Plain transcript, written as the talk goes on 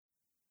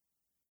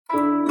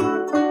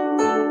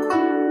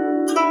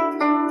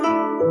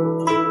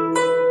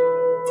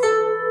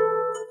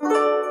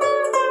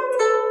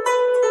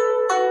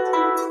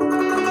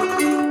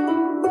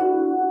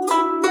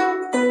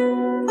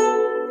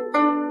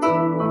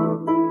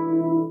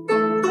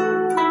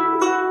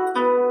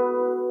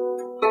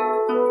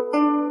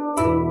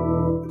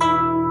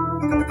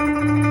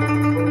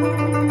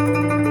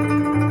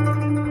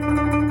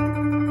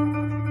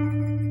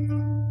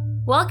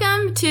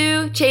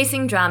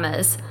Chasing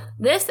Dramas.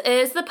 This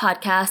is the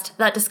podcast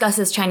that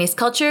discusses Chinese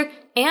culture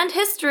and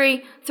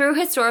history through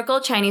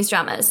historical Chinese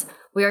dramas.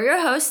 We are your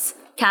hosts,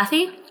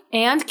 Kathy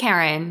and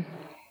Karen.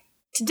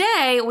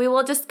 Today, we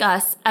will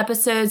discuss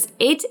episodes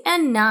 8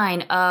 and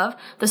 9 of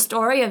The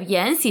Story of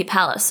Yanxi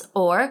Palace,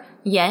 or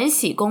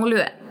Yanxi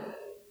Gonglue.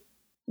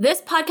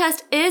 This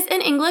podcast is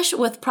in English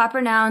with proper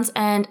nouns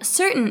and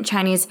certain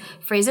Chinese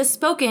phrases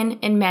spoken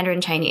in Mandarin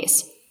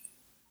Chinese.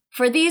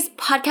 For these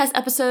podcast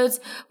episodes,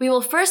 we will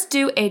first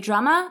do a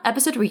drama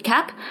episode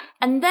recap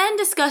and then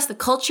discuss the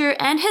culture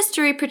and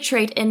history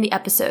portrayed in the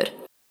episode.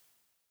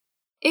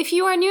 If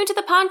you are new to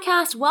the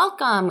podcast,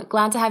 welcome.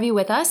 Glad to have you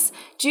with us.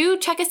 Do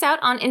check us out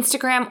on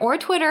Instagram or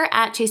Twitter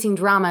at Chasing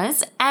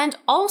Dramas, and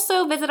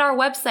also visit our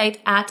website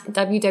at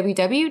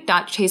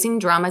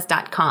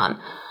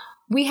www.chasingdramas.com.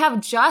 We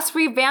have just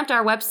revamped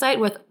our website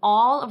with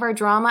all of our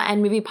drama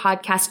and movie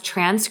podcast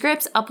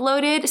transcripts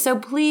uploaded, so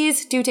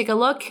please do take a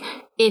look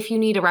if you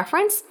need a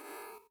reference.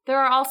 There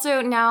are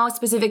also now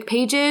specific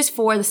pages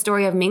for the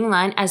story of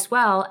Minglan as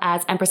well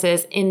as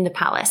Empresses in the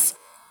Palace.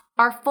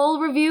 Our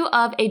full review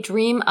of A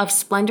Dream of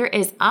Splendor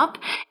is up,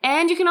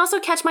 and you can also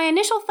catch my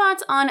initial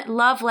thoughts on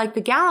Love Like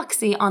the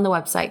Galaxy on the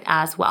website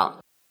as well.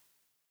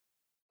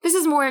 This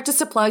is more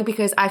just a plug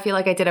because I feel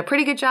like I did a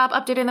pretty good job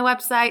updating the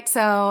website,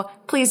 so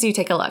please do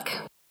take a look.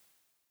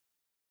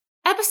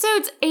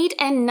 Episodes 8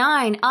 and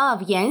 9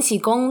 of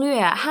Yanxi Gonglue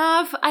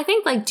have, I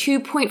think,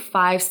 2.5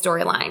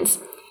 storylines.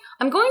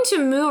 I'm going to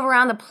move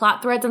around the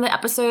plot threads in the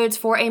episodes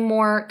for a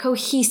more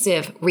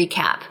cohesive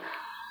recap.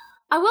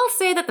 I will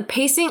say that the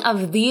pacing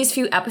of these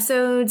few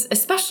episodes,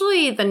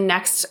 especially the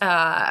next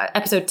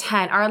episode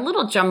 10, are a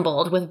little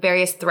jumbled with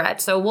various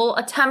threads, so we'll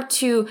attempt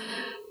to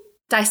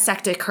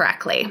dissect it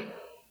correctly.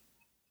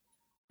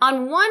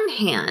 On one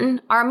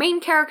hand, our main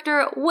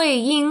character, Wei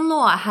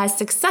Yingluo, has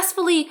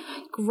successfully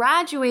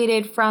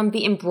graduated from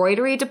the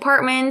embroidery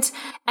department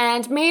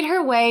and made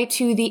her way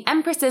to the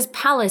Empress's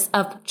palace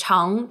of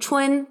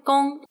Changchun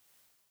Gong.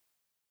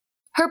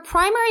 Her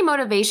primary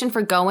motivation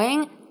for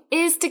going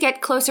is to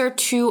get closer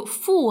to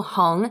Fu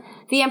Heng,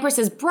 the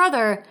Empress's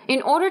brother,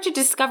 in order to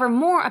discover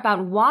more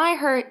about why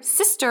her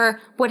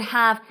sister would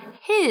have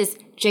his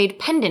jade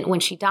pendant when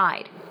she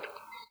died.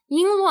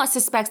 Yingluo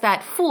suspects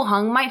that Fu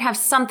Heng might have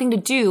something to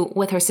do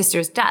with her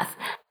sister's death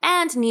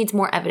and needs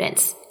more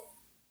evidence.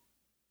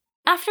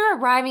 After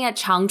arriving at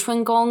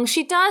Changchun Gong,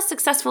 she does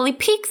successfully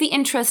pique the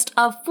interest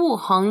of Fu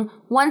Heng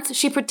once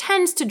she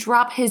pretends to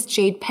drop his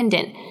jade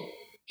pendant.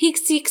 He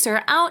seeks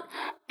her out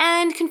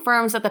and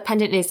confirms that the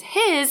pendant is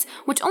his,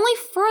 which only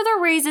further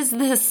raises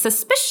the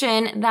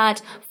suspicion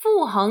that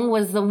Fu Heng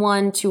was the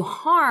one to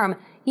harm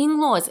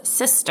Yingluo's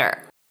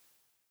sister.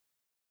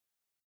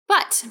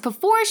 But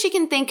before she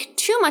can think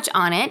too much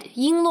on it,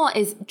 Yingluo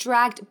is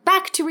dragged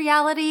back to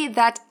reality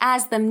that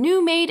as the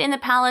new maid in the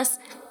palace,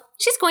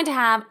 she's going to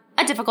have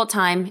a difficult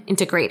time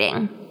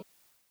integrating.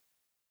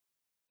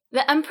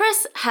 The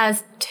Empress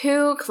has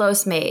two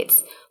close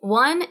maids.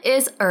 One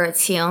is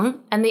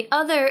Erqing, and the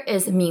other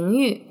is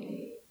Mingyu.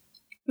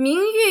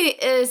 Mingyu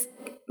is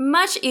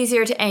much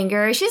easier to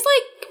anger. She's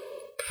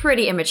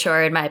pretty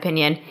immature in my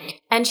opinion,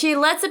 and she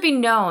lets it be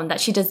known that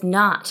she does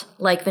not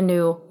like the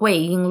new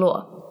Wei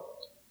Yingluo.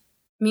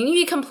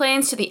 Mingyu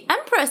complains to the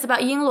Empress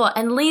about Yingluo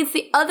and leads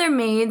the other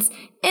maids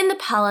in the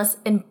palace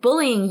in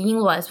bullying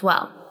Yingluo as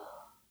well.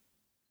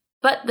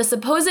 But the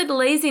supposed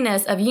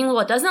laziness of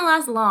Yingluo doesn't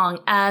last long,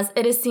 as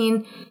it is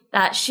seen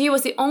that she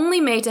was the only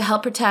maid to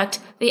help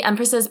protect the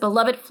Empress's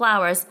beloved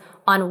flowers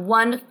on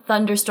one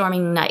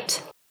thunderstorming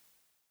night.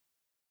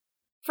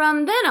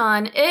 From then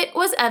on, it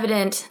was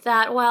evident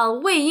that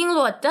while Wei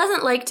Yingluo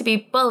doesn't like to be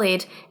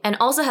bullied and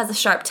also has a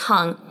sharp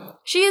tongue,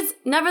 she is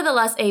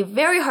nevertheless a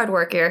very hard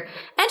worker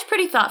and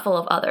pretty thoughtful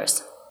of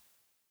others.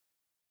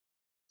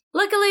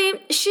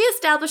 Luckily, she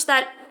established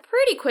that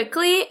pretty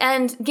quickly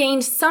and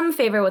gained some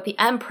favor with the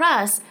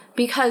Empress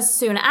because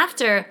soon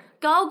after,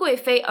 Gao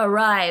Guifei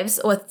arrives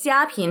with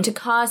Jia Pin to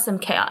cause some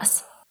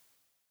chaos.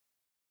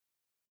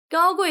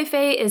 Gao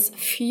Guifei is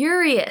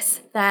furious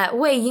that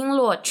Wei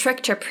Yingluo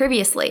tricked her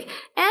previously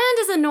and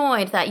is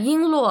annoyed that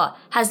Yingluo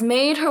has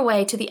made her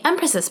way to the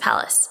Empress's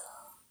palace.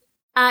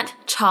 At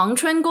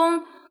Changchun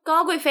Gong,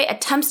 Gao Guifei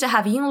attempts to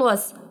have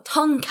Yingluo's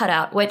tongue cut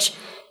out, which,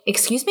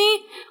 excuse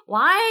me,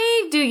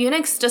 why do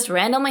eunuchs just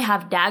randomly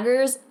have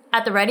daggers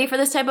at the ready for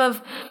this type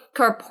of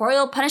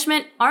corporeal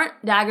punishment?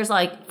 Aren't daggers,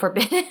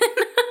 forbidden?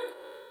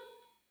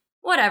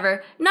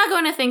 Whatever, not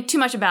going to think too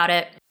much about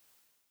it.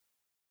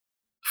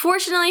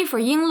 Fortunately for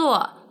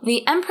Yingluo,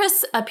 the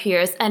Empress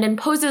appears and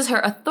imposes her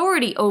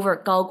authority over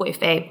Gao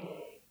Guifei.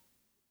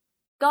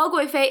 Gao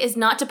Guifei is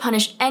not to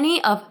punish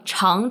any of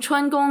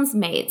Changchun Gong's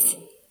maids.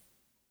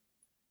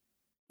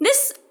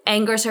 This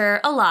angers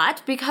her a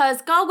lot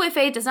because Gao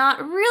Guifei does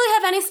not really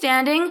have any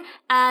standing,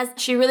 as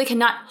she really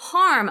cannot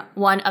harm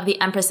one of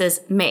the Empress's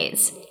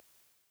maids.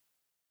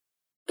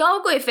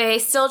 Gao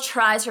Guifei still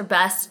tries her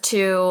best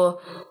to,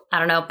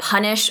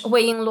 punish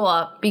Wei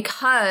Yingluo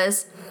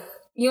because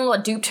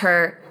Yingluo duped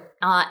her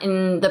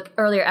in the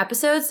earlier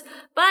episodes,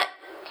 but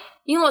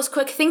Yingluo's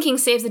quick thinking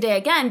saves the day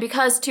again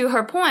because to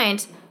her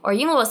point, or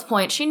Yingluo's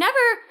point, she never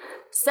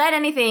said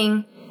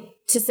anything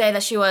to say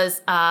that she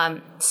was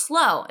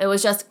slow. It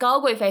was just Gao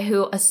Guifei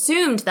who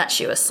assumed that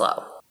she was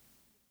slow.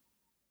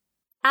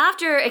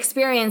 After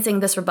experiencing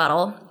this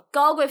rebuttal,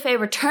 Gao Guifei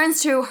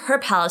returns to her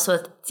palace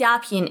with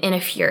Jia Pin in a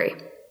fury.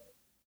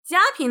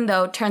 Jia Pin,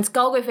 though, turns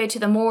Gao Guifei to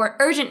the more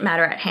urgent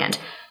matter at hand,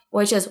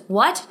 which is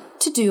what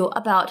to do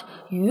about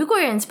Yu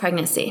Guiren's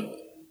pregnancy.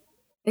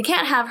 They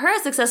can't have her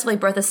successfully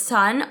birth a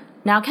son,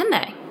 now can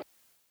they?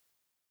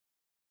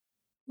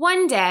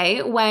 One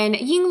day, when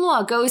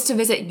Yingluo goes to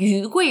visit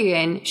Yu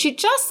Guiren, she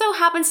just so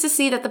happens to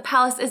see that the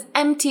palace is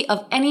empty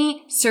of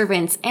any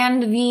servants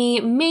and the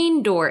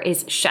main door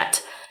is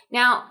shut.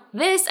 Now,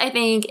 this, I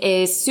think,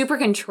 is super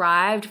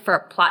contrived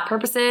for plot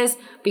purposes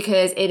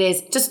because it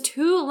is just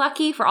too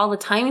lucky for all the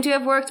timing to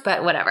have worked,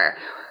 but whatever.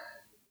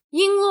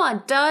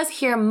 Yingluo does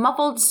hear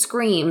muffled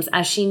screams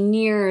as she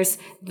nears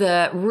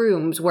the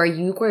rooms where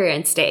Yu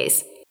Guiren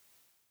stays.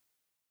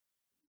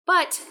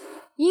 But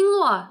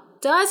Yingluo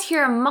does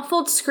hear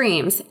muffled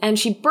screams, and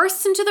she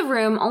bursts into the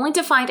room only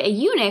to find a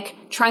eunuch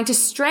trying to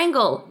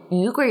strangle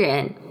Yu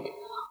Guiren.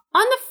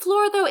 On the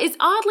floor, though, is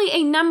oddly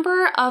a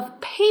number of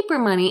paper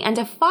money and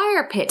a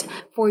fire pit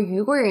for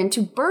Yu Guiren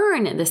to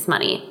burn this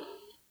money.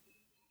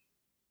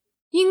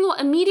 Yingluo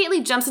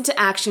immediately jumps into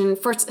action,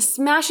 first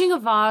smashing a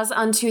vase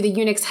onto the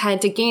eunuch's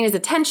head to gain his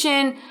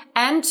attention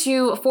and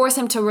to force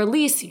him to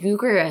release Yu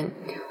Guiren.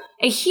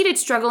 A heated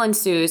struggle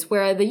ensues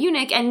where the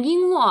eunuch and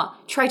Yingluo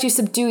try to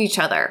subdue each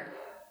other.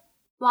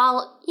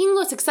 While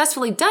Yingluo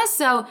successfully does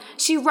so,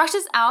 she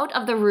rushes out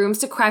of the rooms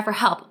to cry for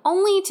help,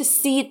 only to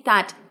see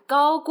that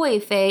Gao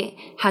Guifei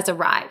has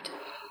arrived.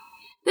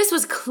 This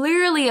was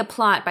clearly a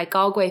plot by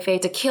Gao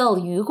Guifei to kill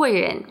Yu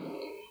Guiren.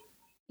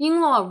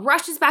 Yingluo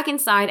rushes back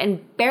inside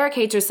and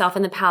barricades herself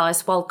in the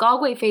palace while Gao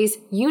Guifei's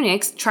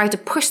eunuchs try to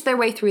push their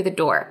way through the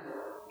door.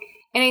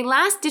 In a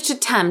last-ditch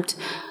attempt,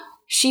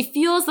 she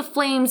fuels the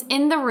flames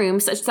in the room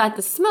such that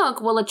the smoke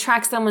will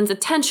attract someone's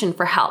attention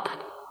for help.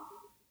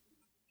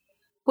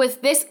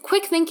 With this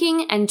quick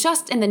thinking and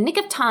just in the nick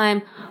of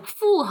time,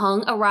 Fu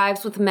Heng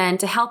arrives with men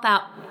to help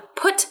out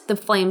put the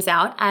flames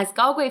out as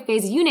Gao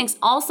Guifei's eunuchs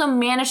also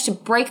managed to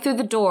break through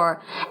the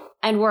door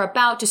and were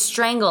about to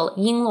strangle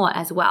Yingluo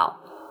as well.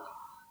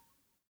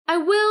 I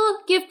will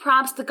give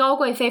props to Gao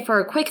Guifei for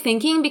her quick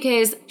thinking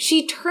because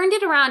she turned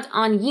it around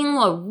on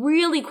Yingluo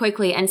really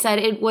quickly and said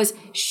it was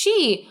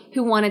she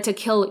who wanted to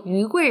kill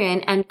Yu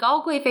Guiren and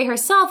Gao Guifei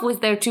herself was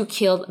there to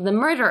kill the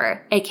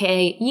murderer,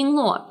 aka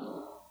Yingluo.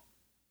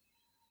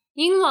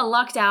 Yingluo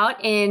lucked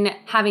out in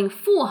having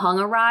Fu Heng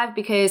arrive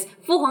because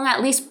Fu Heng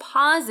at least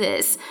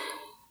pauses.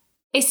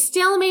 A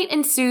stalemate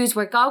ensues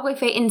where Gao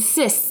Guifei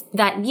insists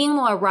that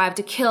Yingluo arrived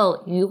to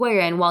kill Yu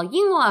Guiren while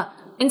Yingluo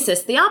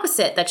insists the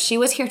opposite, that she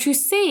was here to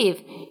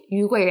save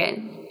Yu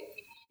Guiren.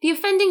 The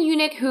offending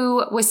eunuch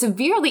who was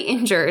severely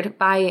injured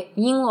by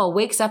Yingluo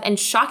wakes up and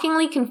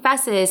shockingly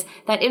confesses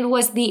that it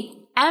was the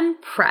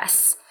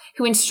Empress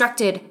who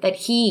instructed that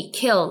he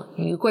kill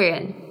Yu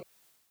Guiren.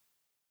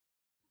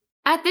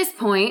 At this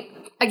point,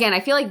 again,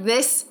 I feel like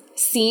this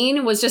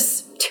scene was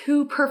just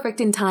too perfect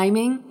in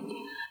timing.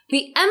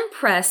 The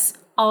Empress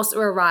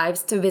also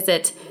arrives to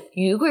visit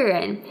Yu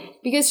Guiren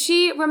because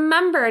she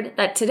remembered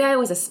that today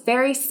was a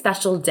very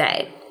special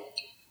day.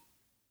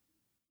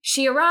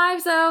 She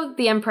arrives, though,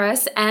 the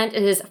Empress, and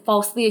is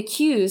falsely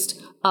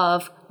accused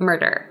of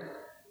murder.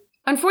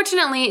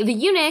 Unfortunately, the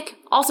eunuch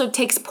also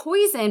takes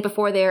poison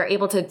before they are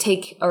able to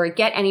take or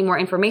get any more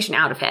information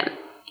out of him.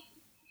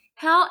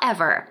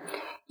 However,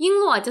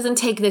 Yingluo doesn't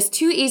take this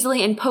too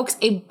easily and pokes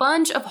a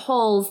bunch of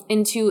holes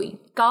into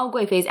Gao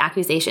Guifei's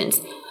accusations.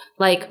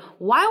 Like,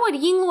 why would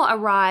Yingluo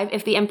arrive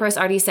if the Empress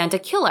already sent a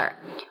killer?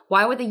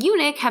 Why would the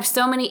eunuch have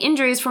so many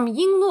injuries from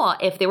Yingluo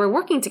if they were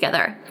working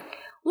together?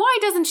 Why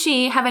doesn't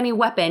she have any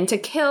weapon to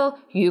kill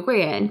Yu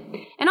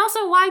Guiren? And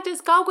also, why does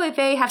Gao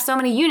Guifei have so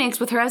many eunuchs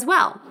with her as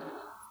well?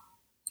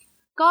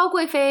 Gao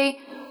Guifei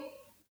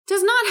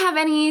does not have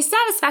any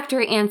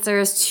satisfactory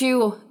answers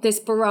to this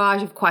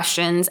barrage of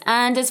questions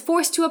and is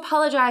forced to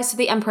apologize to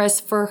the Empress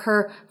for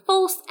her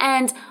false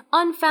and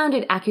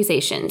unfounded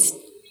accusations.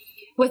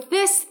 With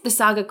this, the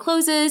saga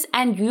closes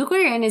and Yu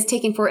Guiren is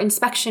taken for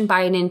inspection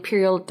by an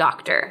imperial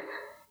doctor.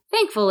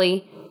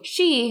 Thankfully,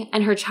 she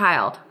and her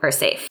child are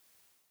safe.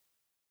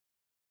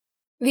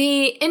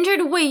 The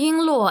injured Wei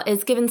Yingluo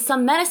is given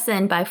some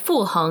medicine by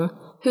Fu Heng,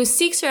 who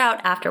seeks her out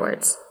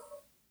afterwards.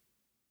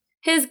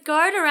 His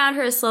guard around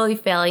her is slowly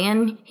failing,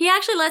 and he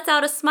actually lets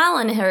out a smile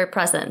in her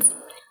presence.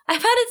 I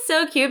found it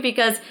so cute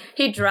because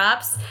he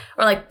drops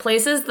or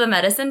places the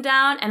medicine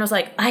down and was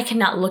like, I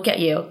cannot look at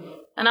you.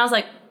 And I was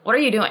like, what are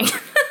you doing?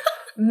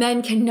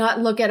 Men cannot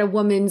look at a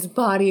woman's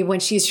body when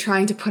she's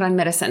trying to put on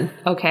medicine.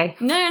 Okay.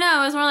 No.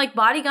 It was more like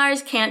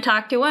bodyguards can't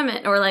talk to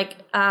women or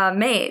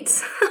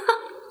maids.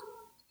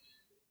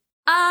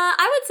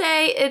 I would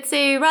say it's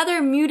a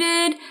rather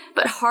muted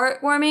but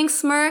heartwarming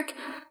smirk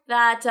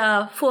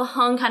that Fu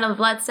Heng kind of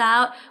lets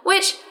out,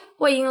 which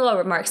Wei Yingluo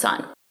remarks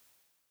on.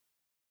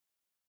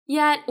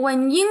 Yet,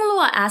 when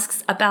Yingluo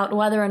asks about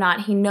whether or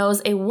not he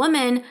knows a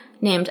woman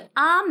named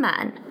A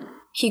Man,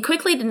 he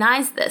quickly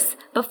denies this,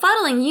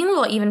 befuddling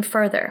Yingluo even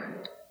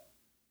further.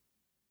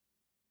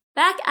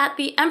 Back at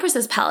the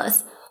Empress's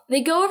palace,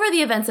 they go over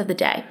the events of the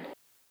day.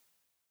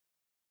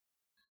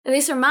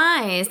 They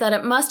surmise that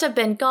it must have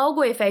been Gao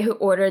Guifei who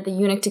ordered the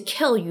eunuch to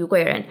kill Yu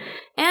Guiren,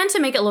 and to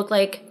make it look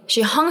like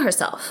she hung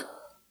herself.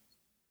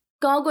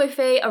 Gao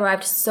Guifei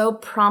arrived so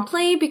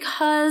promptly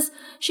because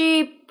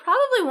she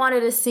probably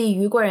wanted to see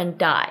Yu Guiren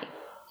die.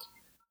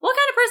 What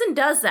kind of person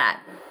does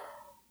that?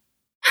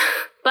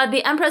 But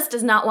the Empress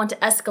does not want to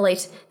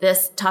escalate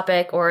this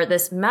topic or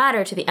this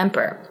matter to the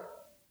Emperor.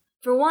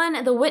 For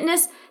one, the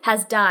witness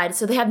has died,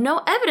 so they have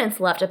no evidence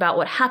left about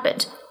what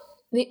happened.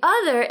 The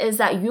other is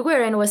that Yu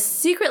Guiren was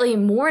secretly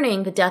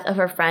mourning the death of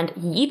her friend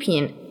Yi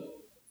Pin.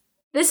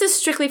 This is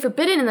strictly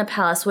forbidden in the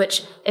palace,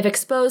 which, if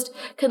exposed,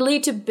 could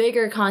lead to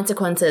bigger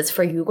consequences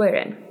for Yu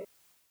Guiren.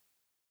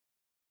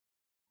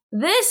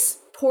 This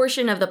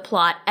portion of the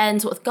plot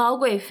ends with Gao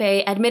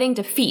Guifei admitting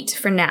defeat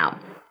for now,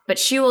 but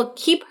she will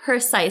keep her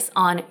sights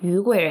on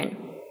Yu Guiren.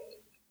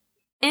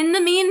 In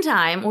the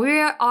meantime, we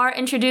are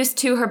introduced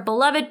to her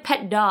beloved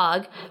pet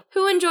dog,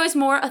 who enjoys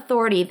more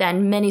authority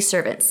than many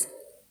servants.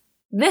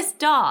 This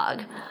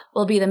dog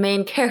will be the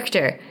main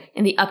character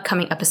in the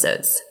upcoming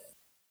episodes.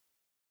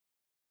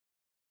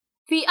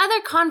 The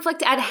other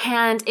conflict at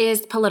hand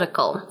is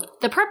political.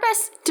 The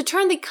purpose? To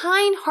turn the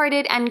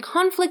kind-hearted and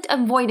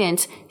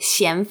conflict-avoidant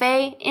Xian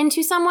Fei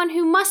into someone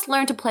who must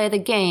learn to play the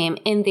game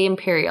in the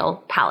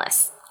imperial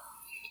palace.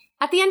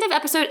 At the end of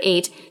episode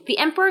 8, the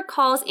emperor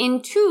calls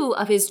in two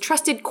of his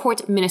trusted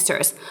court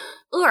ministers,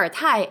 E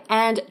Ertai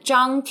and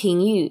Zhang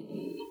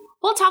Tingyu.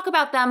 We'll talk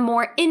about them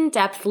more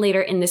in-depth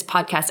later in this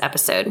podcast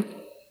episode.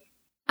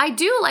 I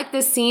do like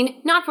this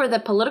scene, not for the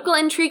political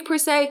intrigue per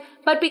se,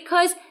 but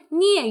because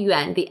Nie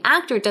Yuan, the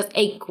actor, does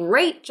a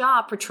great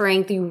job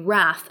portraying the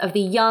wrath of the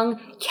young,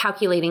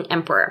 calculating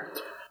emperor.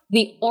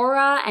 The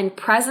aura and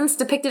presence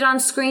depicted on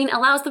screen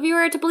allows the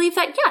viewer to believe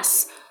that,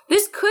 yes,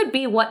 this could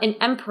be what an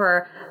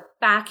emperor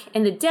back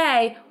in the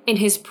day, in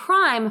his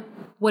prime,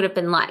 would have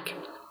been like.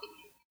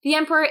 The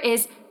emperor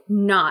is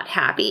not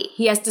happy.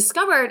 He has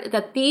discovered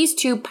that these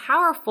two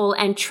powerful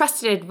and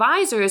trusted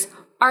advisors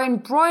are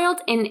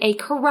embroiled in a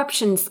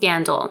corruption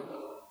scandal.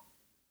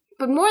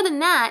 But more than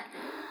that,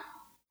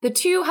 the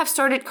two have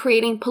started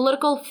creating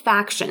political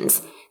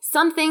factions,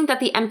 something that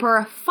the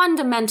emperor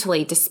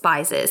fundamentally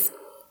despises.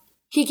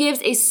 He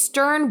gives a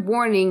stern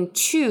warning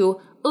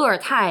to E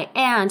Ertai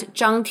and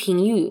Zhang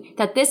Tingyu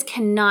that this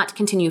cannot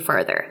continue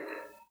further.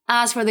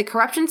 As for the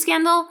corruption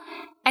scandal,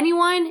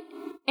 anyone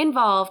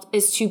involved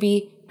is to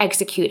be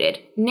executed,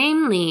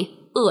 namely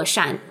E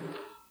Shan.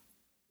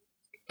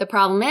 The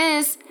problem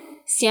is,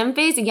 Xian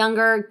Fei's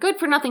younger,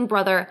 good-for-nothing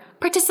brother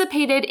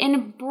participated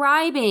in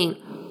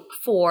bribing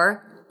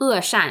for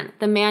E Shan,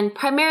 the man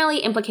primarily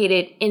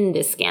implicated in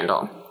this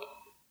scandal.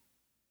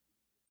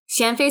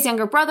 Xian Fei's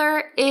younger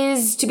brother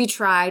is to be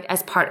tried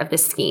as part of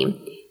this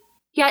scheme.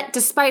 Yet,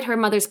 despite her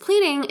mother's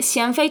pleading,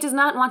 Xian Fei does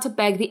not want to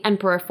beg the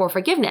emperor for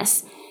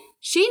forgiveness.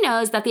 She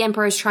knows that the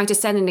emperor is trying to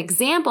set an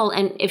example,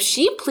 and if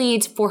she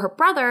pleads for her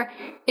brother,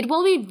 it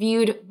will be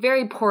viewed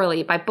very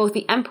poorly by both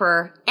the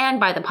emperor and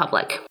by the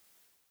public.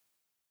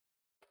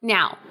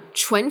 Now,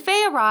 Chun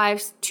Fei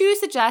arrives to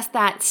suggest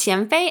that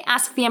Xian Fei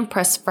ask the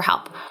empress for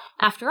help.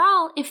 After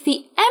all, if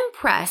the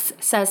empress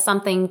says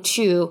something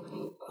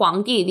to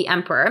Huangdi, the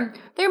emperor,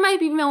 there might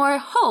be more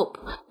hope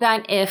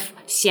than if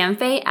Xian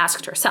Fei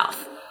asked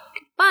herself.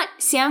 But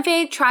Xian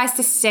Fei tries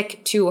to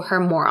stick to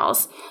her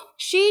morals.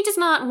 She does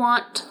not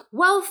want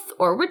wealth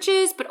or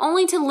riches, but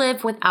only to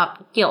live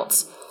without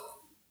guilt.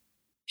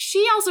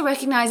 She also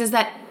recognizes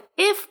that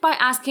if by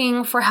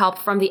asking for help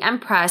from the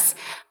empress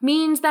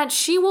means that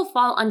she will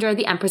fall under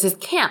the empress's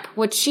camp,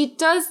 which she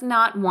does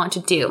not want to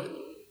do.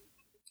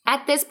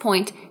 At this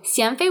point,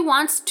 Xian Fei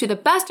wants, to the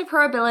best of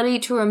her ability,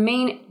 to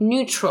remain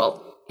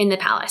neutral in the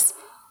palace.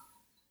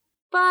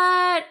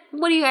 But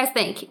what do you guys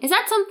think? Is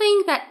that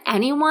something that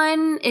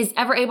anyone is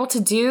ever able to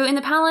do in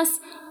the palace?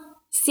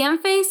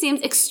 Xian Fei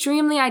seems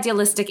extremely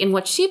idealistic in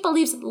what she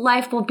believes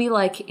life will be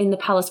like in the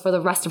palace for the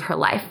rest of her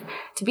life.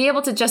 To be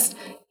able to just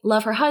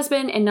love her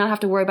husband and not have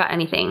to worry about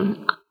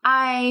anything.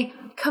 I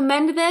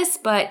commend this,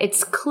 but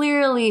it's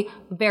clearly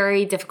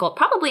very difficult,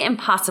 probably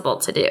impossible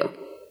to do.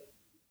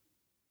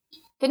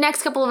 The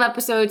next couple of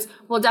episodes,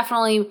 we'll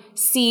definitely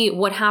see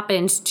what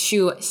happens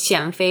to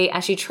Xian Fei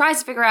as she tries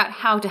to figure out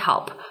how to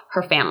help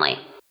her family.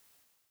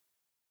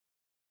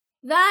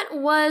 That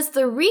was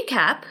the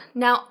recap.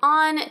 Now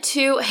on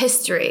to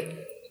history.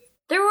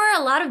 There were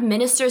a lot of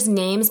ministers'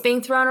 names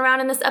being thrown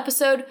around in this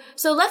episode,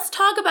 so let's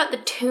talk about the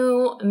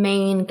two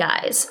main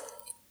guys.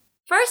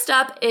 First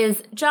up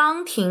is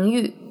Zhang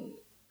Tingyu.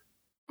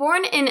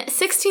 Born in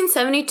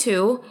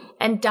 1672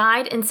 and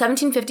died in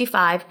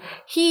 1755,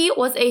 he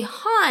was a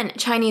Han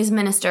Chinese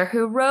minister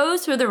who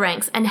rose through the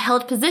ranks and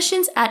held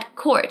positions at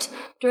court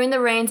during the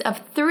reigns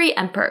of three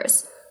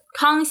emperors,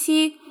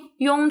 Kangxi,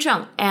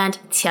 Yongzheng, and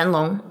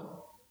Qianlong.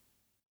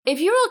 If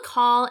you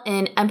recall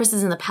in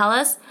Empresses in the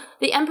Palace,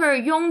 the Emperor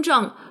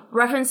Yongzheng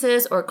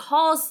references or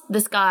calls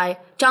this guy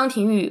Zhang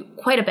Tingyu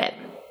quite a bit.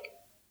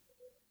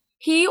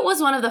 He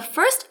was one of the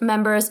first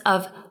members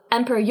of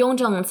Emperor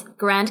Yongzheng's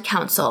Grand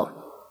Council.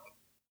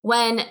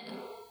 When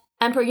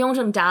Emperor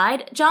Yongzheng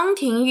died, Zhang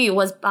Tingyu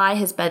was by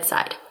his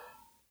bedside,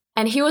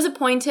 and he was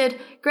appointed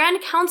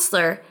Grand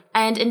Counselor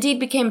and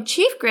indeed became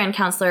Chief Grand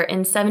Counselor in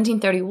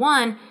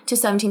 1731 to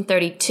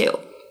 1732.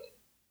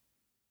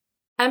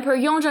 Emperor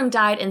Yongzheng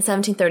died in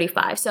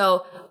 1735,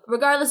 so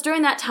regardless,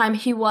 during that time,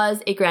 he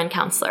was a Grand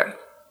Counselor.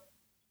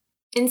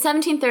 In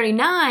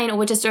 1739,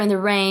 which is during the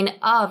reign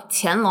of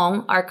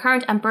Qianlong, our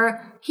current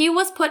emperor, he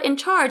was put in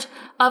charge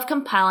of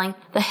compiling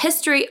the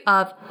history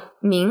of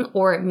Ming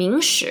or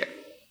Mingshi.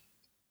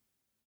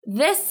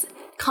 This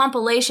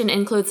compilation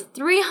includes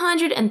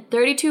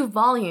 332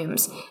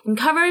 volumes and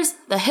covers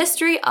the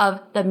history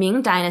of the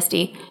Ming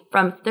Dynasty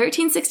from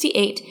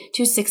 1368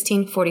 to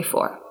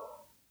 1644.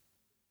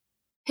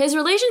 His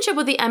relationship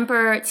with the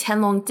Emperor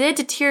Qianlong did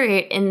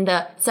deteriorate in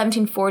the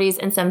 1740s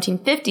and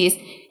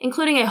 1750s,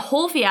 including a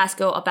whole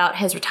fiasco about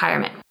his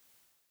retirement.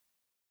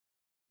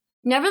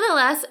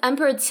 Nevertheless,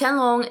 Emperor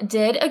Qianlong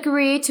did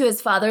agree to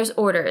his father's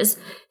orders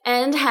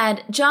and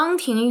had Zhang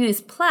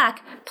Tingyu's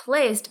plaque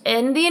placed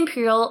in the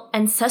Imperial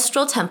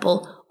Ancestral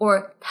Temple,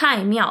 or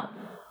Tai Miao.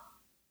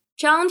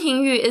 Zhang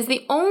Tingyu is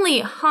the only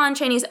Han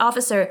Chinese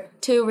officer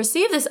to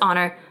receive this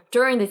honor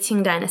during the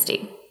Qing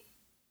Dynasty.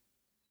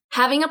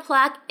 Having a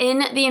plaque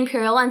in the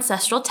Imperial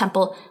Ancestral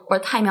Temple, or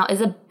Tai Miao,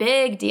 is a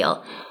big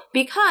deal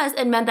because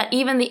it meant that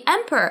even the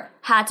emperor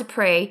had to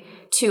pray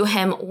to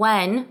him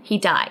when he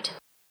died.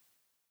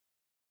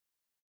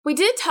 We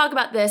did talk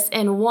about this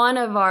in one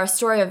of our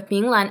Story of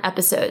Minglan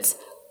episodes.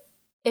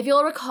 If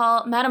you'll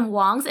recall, Madame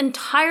Wang's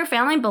entire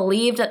family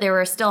believed that they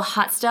were still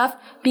hot stuff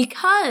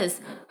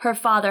because her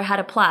father had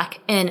a plaque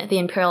in the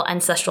Imperial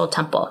Ancestral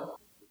Temple.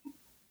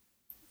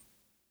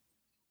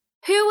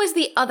 Who was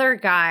the other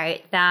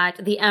guy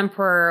that the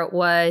emperor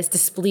was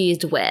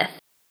displeased with?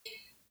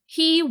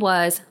 He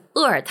was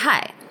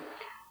Tai.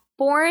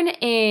 Born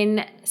in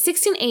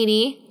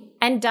 1680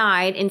 and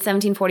died in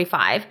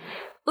 1745,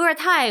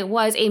 Tai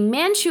was a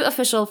Manchu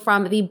official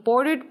from the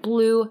Bordered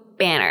Blue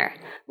Banner.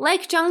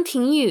 Like Zhang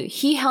Tingyu,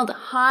 he held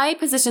high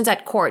positions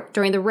at court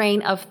during the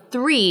reign of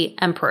 3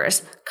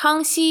 emperors,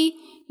 Kangxi,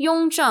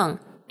 Yongzheng,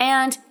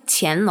 and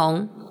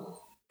Qianlong.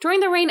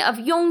 During the reign of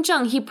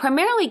Yongzheng, he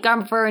primarily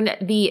governed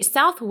the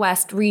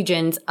southwest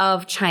regions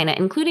of China,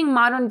 including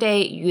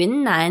modern-day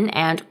Yunnan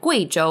and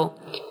Guizhou.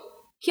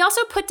 He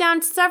also put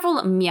down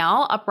several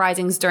Miao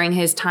uprisings during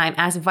his time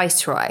as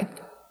viceroy.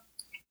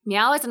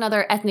 Miao is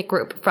another ethnic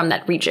group from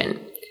that region.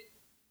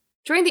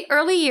 During the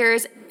early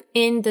years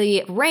in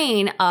the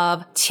reign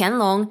of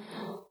Qianlong,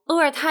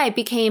 Tai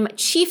became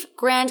chief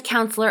grand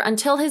counselor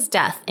until his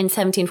death in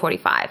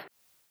 1745.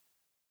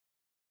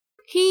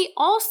 He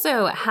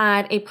also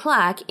had a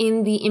plaque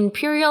in the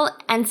Imperial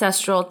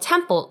Ancestral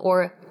Temple,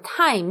 or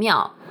Tai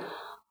Miao.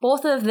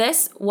 Both of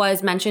this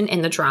was mentioned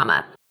in the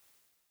drama.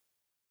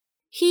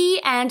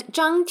 He and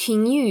Zhang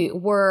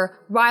Tingyu were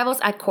rivals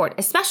at court,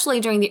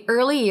 especially during the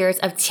early years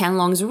of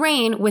Qianlong's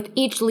reign, with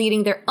each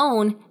leading their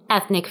own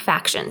ethnic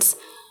factions.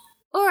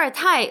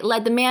 Tai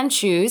led the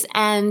Manchus,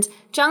 and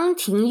Zhang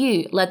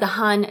Tingyu led the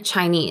Han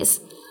Chinese.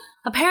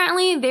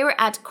 Apparently, they were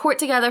at court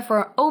together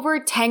for over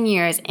 10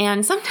 years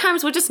and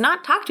sometimes would just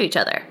not talk to each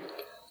other.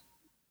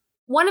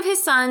 One of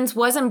his sons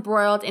was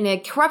embroiled in a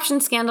corruption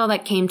scandal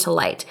that came to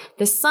light.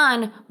 The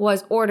son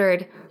was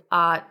ordered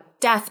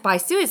death by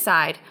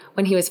suicide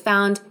when he was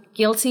found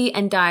guilty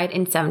and died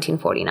in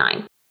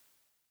 1749.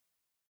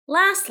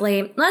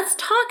 Lastly, let's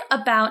talk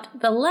about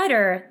the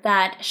letter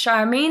that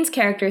Charmaine's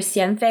character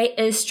Xian Fei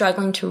is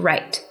struggling to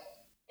write.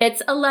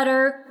 It's a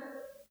letter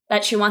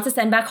that she wants to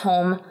send back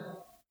home,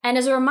 and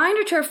is a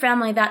reminder to her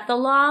family that the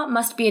law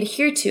must be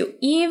adhered to,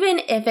 even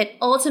if it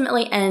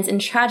ultimately ends in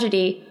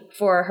tragedy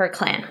for her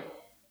clan.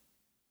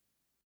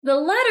 The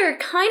letter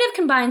kind of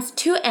combines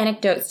 2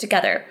 anecdotes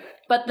together,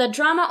 but the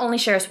drama only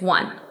shares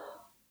one.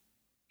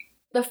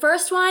 The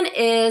first one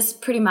is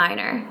pretty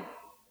minor.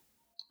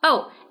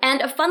 Oh,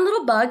 and a fun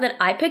little bug that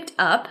I picked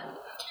up.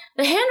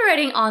 The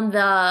handwriting on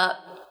the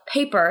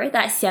paper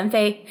that Xian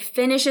Fei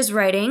finishes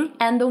writing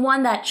and the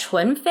one that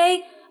Chun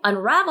Fei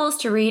unravels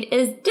to read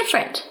is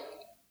different.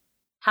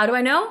 How do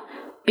I know?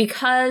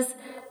 Because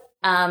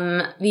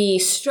the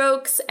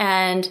strokes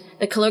and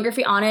the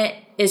calligraphy on it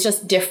is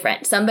just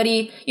different.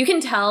 You can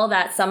tell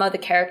that some of the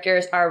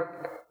characters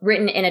are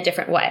written in a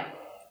different way.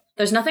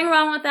 There's nothing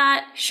wrong with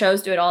that.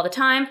 Shows do it all the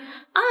time.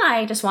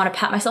 I just want to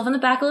pat myself on the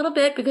back a little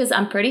bit because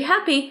I'm pretty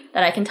happy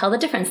that I can tell the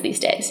difference these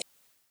days.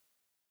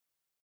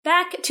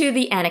 Back to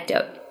the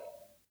anecdote.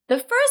 The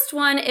first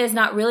one is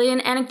not really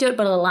an anecdote,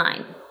 but a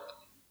line.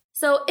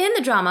 So in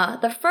the drama,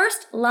 the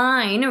first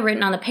line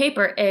written on the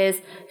paper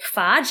is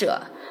法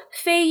者,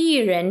非一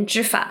人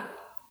之法,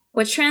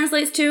 which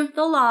translates to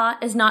the law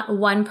is not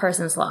one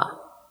person's law.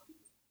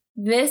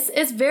 This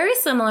is very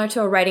similar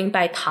to a writing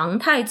by Tang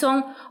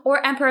Taizong,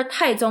 or Emperor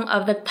Taizong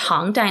of the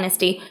Tang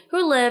Dynasty,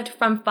 who lived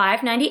from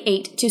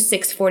 598 to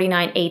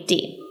 649 AD.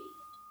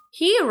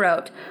 He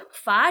wrote,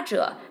 法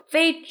者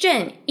非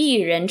朕一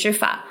人之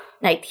法，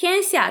乃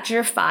天下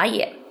之法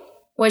也,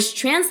 which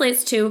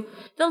translates to,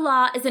 the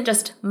law isn't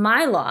just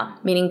my law,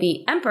 meaning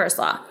the emperor's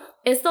law,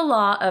 it's the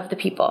law of the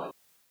people.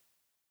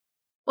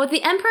 What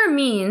the emperor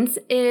means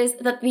is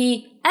that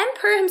the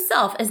emperor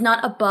himself is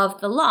not above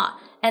the law,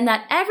 and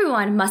that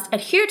everyone must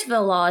adhere to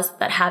the laws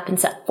that have been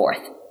set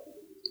forth.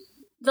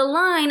 The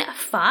line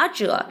法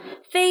者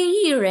非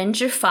一人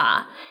之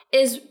法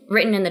is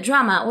written in the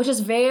drama, which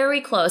is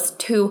very close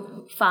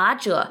to 法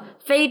者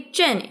非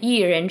朕一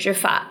人之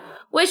法,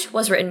 which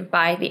was written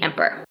by the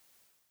emperor.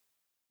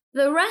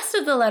 The rest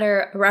of the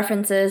letter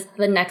references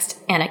the next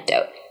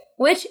anecdote,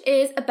 which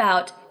is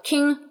about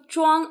King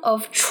Zhuang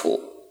of Chu.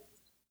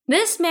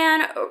 This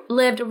man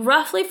lived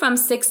roughly from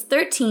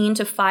 613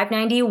 to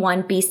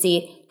 591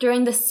 BC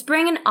during the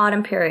spring and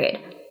autumn period,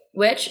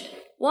 which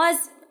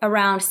was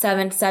around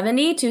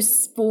 770 to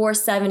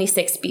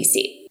 476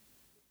 BC.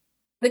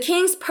 The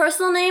king's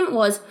personal name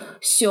was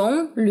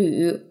Xiong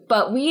Lu,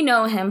 but we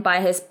know him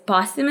by his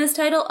posthumous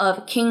title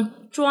of King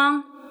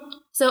Zhuang.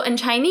 So in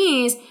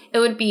Chinese, it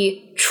would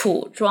be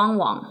Chu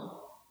Zhuangwang.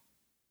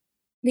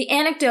 The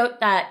anecdote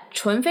that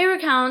Chunfei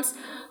recounts,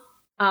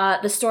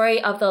 the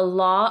story of the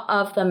law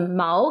of the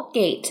Mao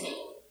Gate,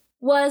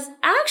 was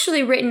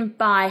actually written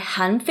by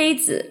Han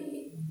Feizi.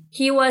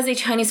 He was a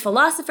Chinese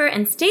philosopher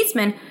and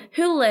statesman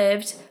who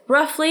lived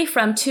roughly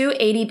from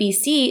 280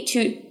 BC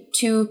to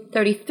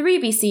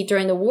 233 BC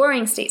during the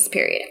Warring States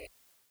period.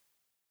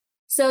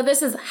 So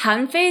this is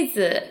Han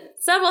Feizi,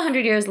 several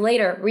hundred years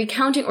later,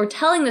 recounting or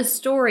telling the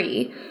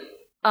story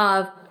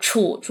of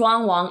Chu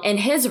Zhuangwang in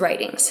his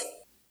writings.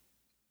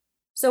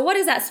 So what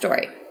is that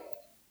story?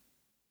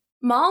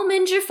 Mao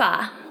Min Zhi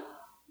Fa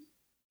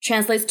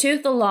translates to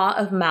the law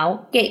of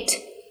Mao Gate.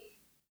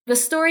 The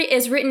story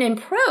is written in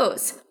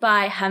prose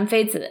by Han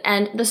Feizi,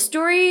 and the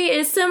story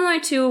is similar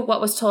to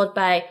what was told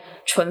by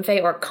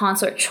Chunfei or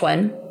Consort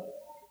Chun.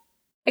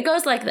 It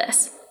goes like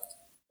this.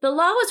 The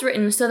law was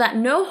written so that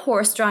no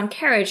horse-drawn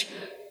carriage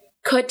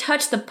could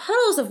touch the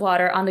puddles of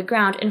water on the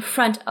ground in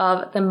front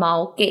of the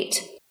Mao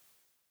Gate.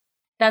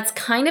 That's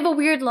kind of a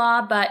weird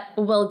law, but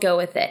we'll go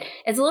with it.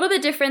 It's a little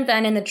bit different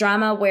than in the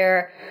drama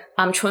where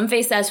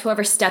Chunfei says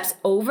whoever steps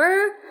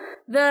over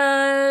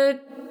the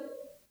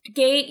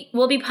gate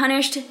will be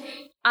punished.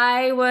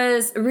 I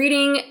was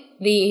reading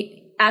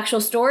the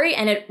actual story,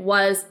 and it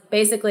was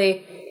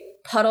basically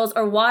puddles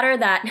or water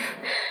that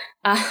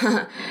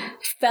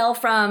fell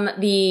from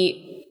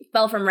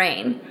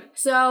rain.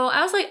 So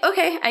I was like,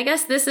 okay, I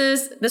guess this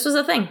was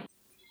a thing.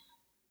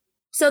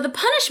 So the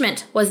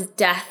punishment was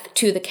death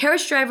to the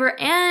carriage driver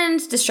and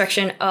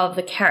destruction of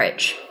the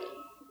carriage.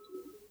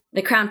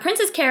 The crown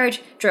prince's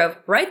carriage drove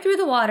right through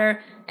the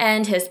water,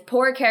 and his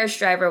poor carriage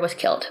driver was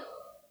killed.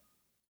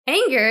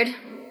 Angered,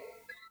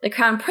 the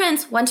crown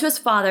prince went to his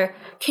father,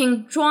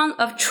 King Zhuang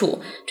of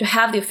Chu, to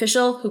have the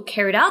official who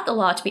carried out the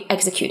law to be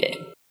executed.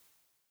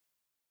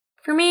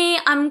 For me,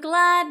 I'm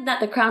glad that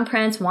the crown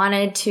prince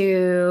wanted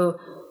to,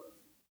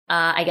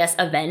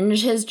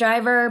 avenge his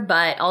driver,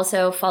 but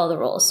also follow the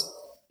rules.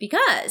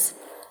 Because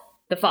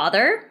his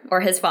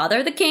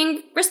father, the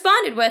king,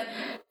 responded with,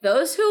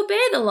 those who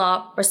obey the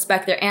law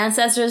respect their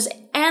ancestors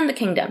and the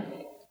kingdom.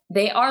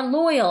 They are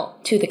loyal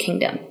to the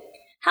kingdom.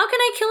 How can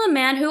I kill a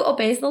man who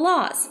obeys the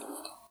laws?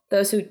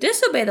 Those who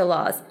disobey the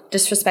laws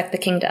disrespect the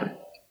kingdom.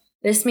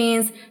 This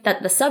means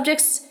that the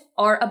subjects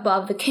are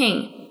above the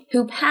king,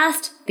 who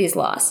passed these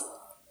laws.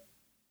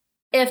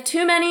 If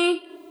too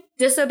many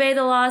disobey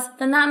the laws,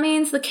 then that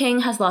means the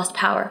king has lost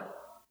power.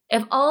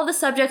 If all of the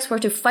subjects were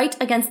to fight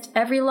against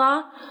every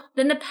law,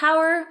 then the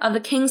power of the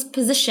king's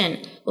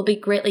position will be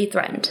greatly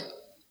threatened,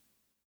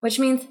 which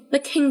means the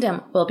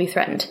kingdom will be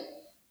threatened.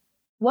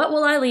 What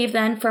will I leave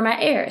then for my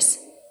heirs?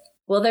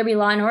 Will there be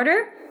law and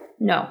order?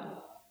 No.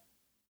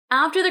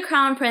 After the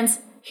crown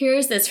prince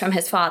hears this from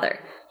his father,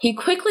 he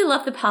quickly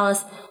left the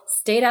palace,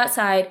 stayed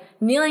outside,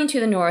 kneeling to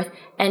the north,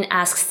 and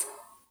asks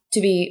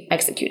to be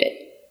executed.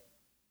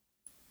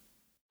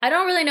 I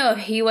don't really know if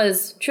he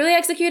was truly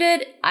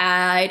executed.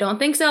 I don't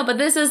think so, but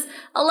this is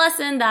a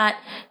lesson that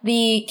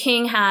the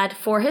king had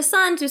for his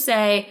son to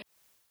say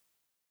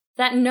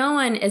that no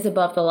one is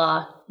above the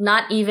law,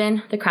 not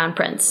even the crown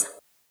prince.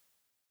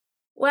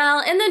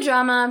 Well, in the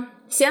drama,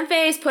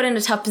 Xianfei is put in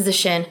a tough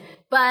position,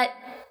 but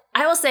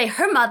I will say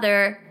her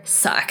mother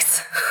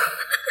sucks.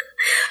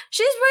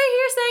 She's right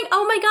here saying,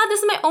 oh my god,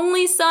 this is my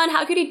only son.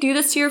 How could you do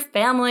this to your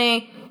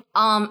family?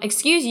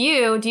 Excuse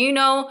you, do you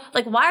know,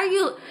 why are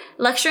you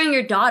lecturing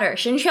your daughter?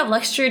 Shouldn't you have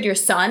lectured your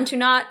son to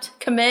not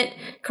commit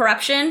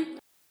corruption?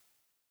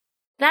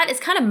 That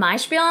is kind of my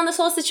spiel on this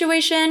whole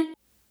situation.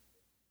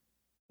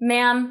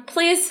 Ma'am,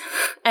 please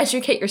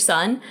educate your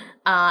son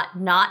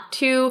not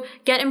to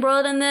get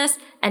embroiled in this,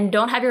 and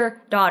don't have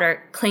your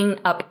daughter clean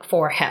up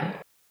for him.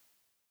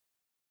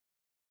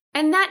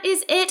 And that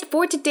is it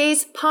for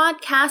today's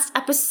podcast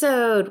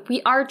episode.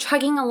 We are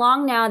chugging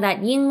along now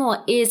that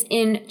Yingluo is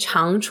in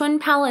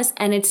Changchun Palace,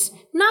 and it's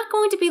not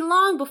going to be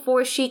long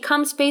before she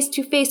comes face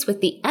to face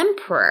with the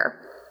emperor.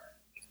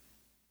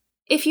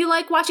 If you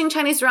like watching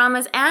Chinese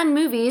dramas and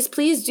movies,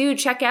 please do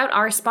check out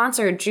our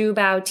sponsor,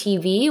 Zhubao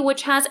TV,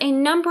 which has a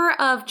number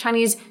of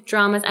Chinese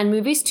dramas and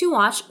movies to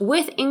watch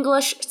with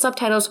English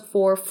subtitles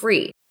for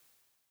free.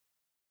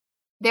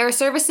 Their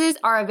services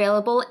are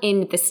available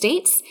in the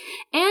States,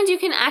 and you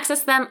can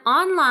access them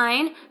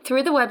online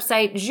through the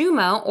website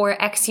Xumo or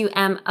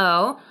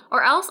XUMO,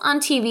 or else on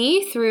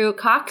TV through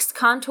Cox,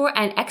 Contour,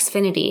 and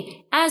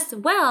Xfinity, as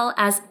well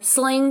as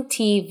Sling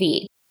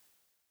TV.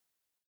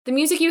 The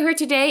music you heard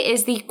today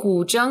is the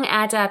古筝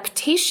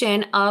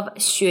adaptation of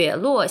雪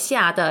落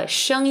下的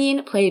声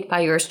音, played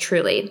by yours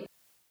truly.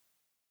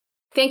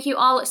 Thank you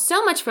all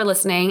so much for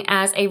listening.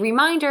 As a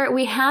reminder,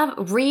 we have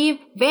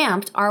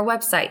revamped our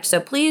website, so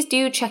please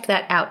do check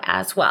that out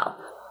as well.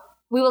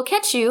 We will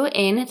catch you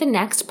in the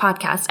next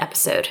podcast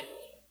episode.